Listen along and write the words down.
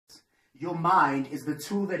Your mind is the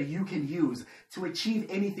tool that you can use to achieve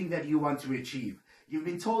anything that you want to achieve. You've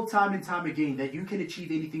been told time and time again that you can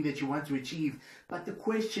achieve anything that you want to achieve, but the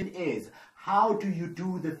question is, how do you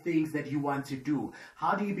do the things that you want to do?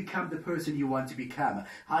 How do you become the person you want to become?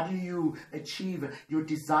 How do you achieve your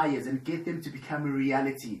desires and get them to become a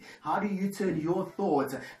reality? How do you turn your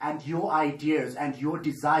thoughts and your ideas and your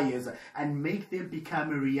desires and make them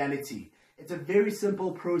become a reality? It's a very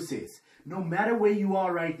simple process. No matter where you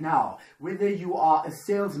are right now, whether you are a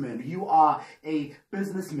salesman, you are a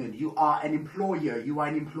businessman, you are an employer, you are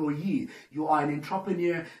an employee, you are an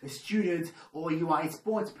entrepreneur, a student, or you are a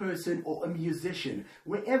sports person or a musician,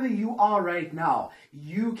 wherever you are right now,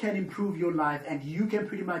 you can improve your life and you can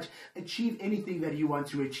pretty much achieve anything that you want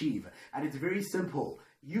to achieve. And it's very simple.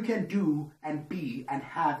 You can do and be and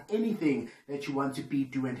have anything that you want to be,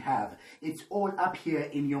 do and have. It's all up here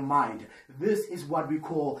in your mind. This is what we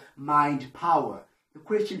call mind power. The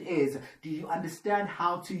question is, do you understand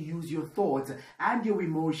how to use your thoughts and your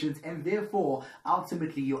emotions and therefore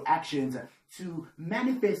ultimately your actions to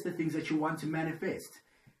manifest the things that you want to manifest?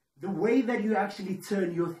 The way that you actually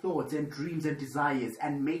turn your thoughts and dreams and desires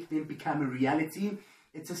and make them become a reality,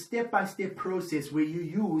 it's a step-by-step process where you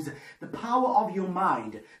use the power of your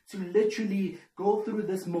mind to literally go through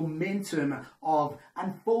this momentum of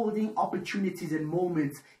unfolding opportunities and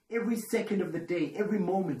moments every second of the day, every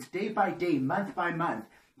moment, day by day, month by month.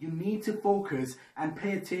 You need to focus and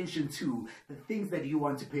pay attention to the things that you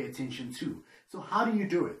want to pay attention to. So how do you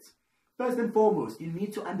do it? First and foremost, you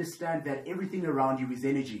need to understand that everything around you is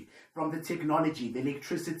energy. From the technology, the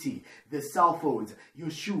electricity, the cell phones,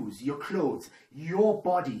 your shoes, your clothes, your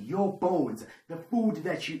body, your bones, the food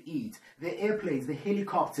that you eat, the airplanes, the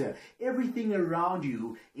helicopter, everything around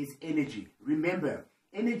you is energy. Remember,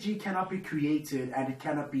 energy cannot be created and it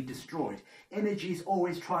cannot be destroyed. Energy is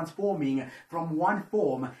always transforming from one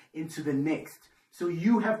form into the next. So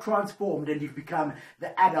you have transformed and you've become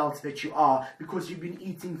the adult that you are because you've been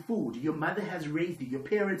eating food. Your mother has raised you. Your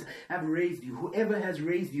parents have raised you. Whoever has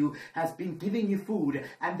raised you has been giving you food,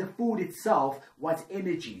 and the food itself was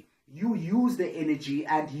energy. You use the energy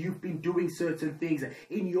and you've been doing certain things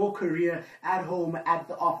in your career, at home, at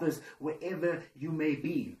the office, wherever you may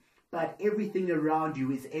be. But everything around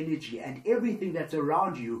you is energy, and everything that's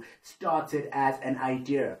around you started as an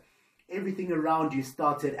idea. Everything around you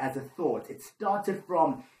started as a thought. It started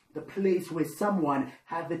from the place where someone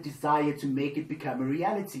had the desire to make it become a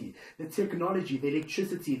reality. The technology, the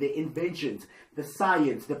electricity, the inventions, the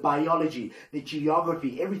science, the biology, the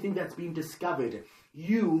geography, everything that's been discovered.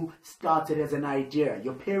 You started as an idea.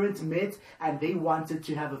 Your parents met and they wanted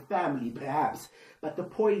to have a family, perhaps. But the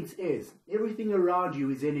point is, everything around you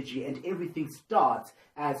is energy and everything starts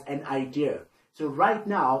as an idea. So right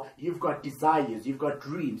now, you've got desires, you've got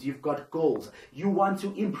dreams, you've got goals. You want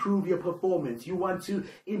to improve your performance. You want to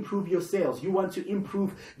improve your sales. You want to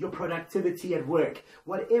improve your productivity at work.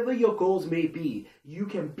 Whatever your goals may be, you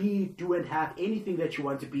can be, do and have anything that you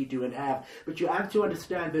want to be, do and have. But you have to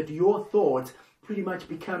understand that your thoughts pretty much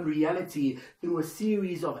become reality through a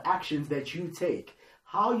series of actions that you take.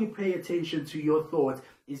 How you pay attention to your thoughts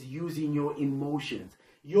is using your emotions.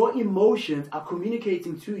 Your emotions are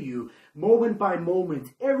communicating to you moment by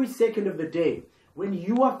moment, every second of the day. When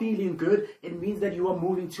you are feeling good, it means that you are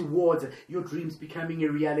moving towards your dreams becoming a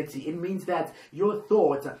reality. It means that your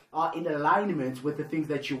thoughts are in alignment with the things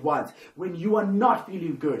that you want. When you are not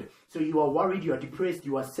feeling good, so you are worried, you are depressed,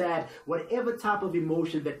 you are sad, whatever type of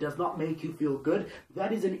emotion that does not make you feel good,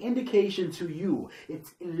 that is an indication to you.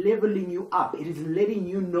 It's leveling you up. It is letting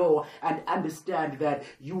you know and understand that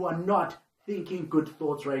you are not thinking good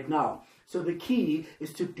thoughts right now. So the key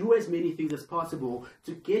is to do as many things as possible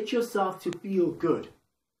to get yourself to feel good.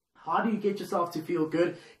 How do you get yourself to feel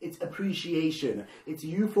good? It's appreciation. It's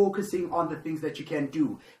you focusing on the things that you can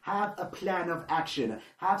do. Have a plan of action.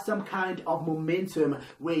 Have some kind of momentum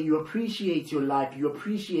where you appreciate your life. You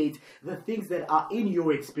appreciate the things that are in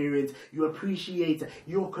your experience. You appreciate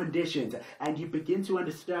your conditions. And you begin to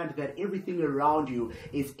understand that everything around you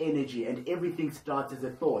is energy and everything starts as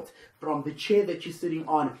a thought. From the chair that you're sitting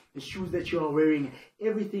on, the shoes that you are wearing,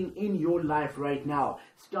 everything in your life right now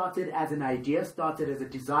started as an idea, started as a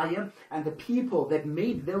desire, and the people that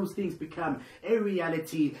made those things become a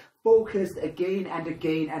reality focused again and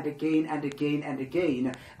again and again and again and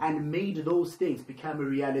again and made those things become a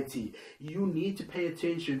reality. You need to pay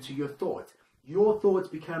attention to your thoughts. Your thoughts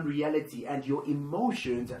become reality and your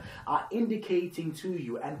emotions are indicating to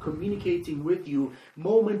you and communicating with you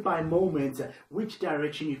moment by moment which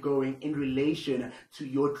direction you're going in relation to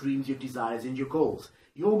your dreams, your desires and your goals.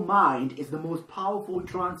 Your mind is the most powerful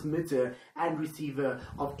transmitter and receiver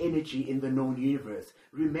of energy in the known universe.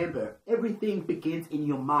 Remember, everything begins in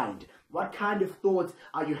your mind. What kind of thoughts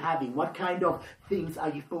are you having? What kind of things are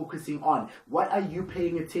you focusing on? What are you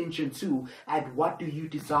paying attention to? And what do you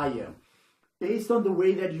desire? Based on the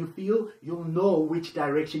way that you feel, you'll know which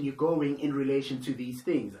direction you're going in relation to these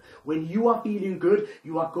things. When you are feeling good,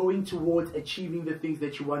 you are going towards achieving the things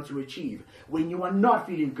that you want to achieve. When you are not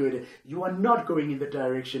feeling good, you are not going in the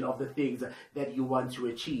direction of the things that you want to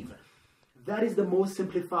achieve. That is the most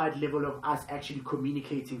simplified level of us actually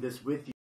communicating this with you.